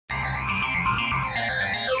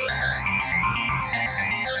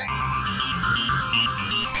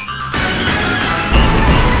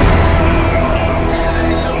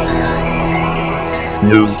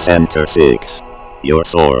NewsCenter 6, your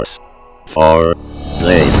source for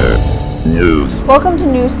later news. Welcome to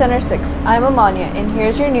NewsCenter 6. I'm Amanya, and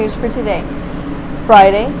here's your news for today,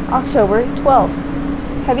 Friday, October 12th.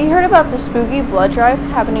 Have you heard about the spooky blood drive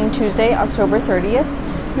happening Tuesday, October 30th?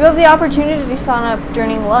 You have the opportunity to sign up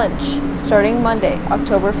during lunch, starting Monday,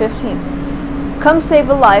 October 15th. Come save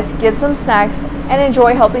a life, get some snacks, and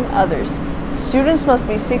enjoy helping others. Students must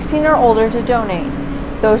be 16 or older to donate.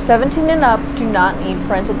 Those 17 and up do not need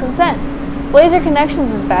parental consent. Blazer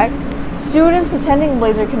Connections is back. Students attending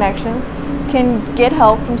Blazer Connections can get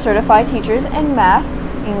help from certified teachers in math,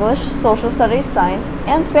 English, social studies, science,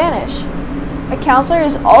 and Spanish. A counselor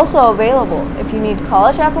is also available if you need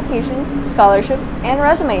college application, scholarship, and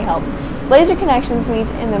resume help. Blazer Connections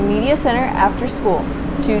meets in the Media Center after school,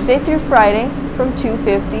 Tuesday through Friday from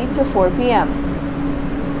 2:50 to 4 p.m.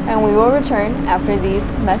 And we will return after these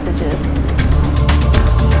messages.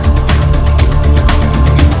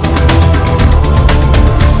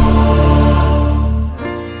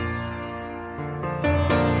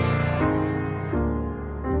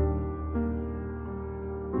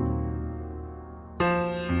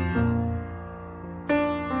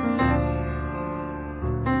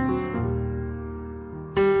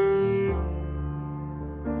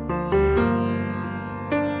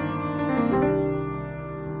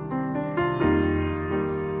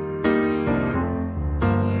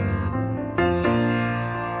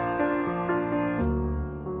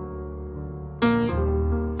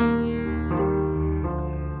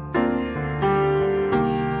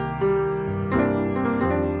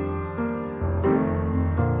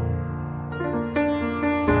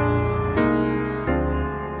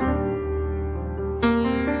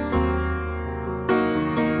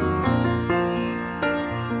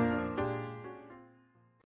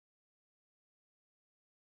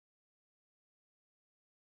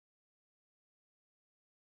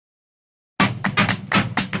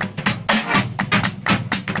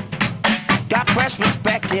 Got fresh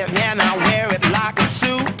perspective and I wear it like a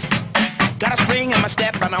suit. Got a spring in my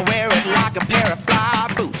step and I wear it like a pair of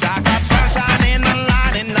fly boots. I got sunshine in the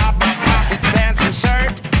lining of my pockets, pants and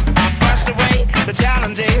shirt. I brushed away the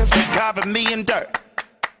challenges that covered me in dirt.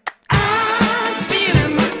 I'm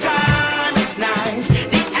feeling the time is nice,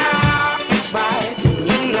 the outfit's right,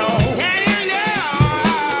 you know. And you know,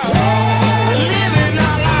 living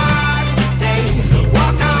our lives today,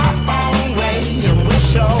 walk our own way and we'll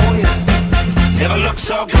show you. Never look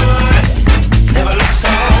so good, never look so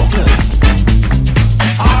good.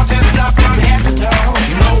 All dressed up from head to toe,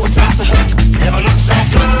 you know what's off the hook. Never look so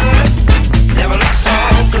good, never look so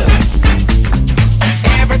good.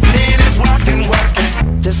 Everything is working,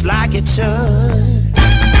 just like it should.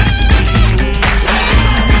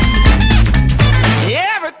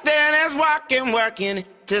 Everything is working,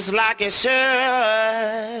 just like it should.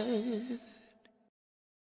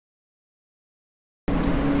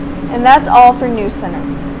 And that's all for NewsCenter.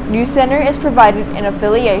 NewsCenter is provided in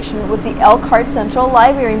affiliation with the Elkhart Central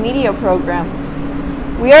Library Media Program.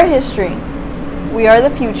 We are history. We are the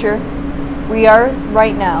future. We are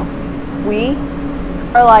right now. We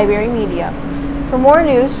are Library Media. For more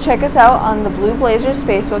news, check us out on the Blue Blazers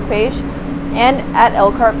Facebook page and at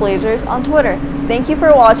Elkhart Blazers on Twitter. Thank you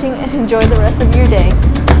for watching and enjoy the rest of your day.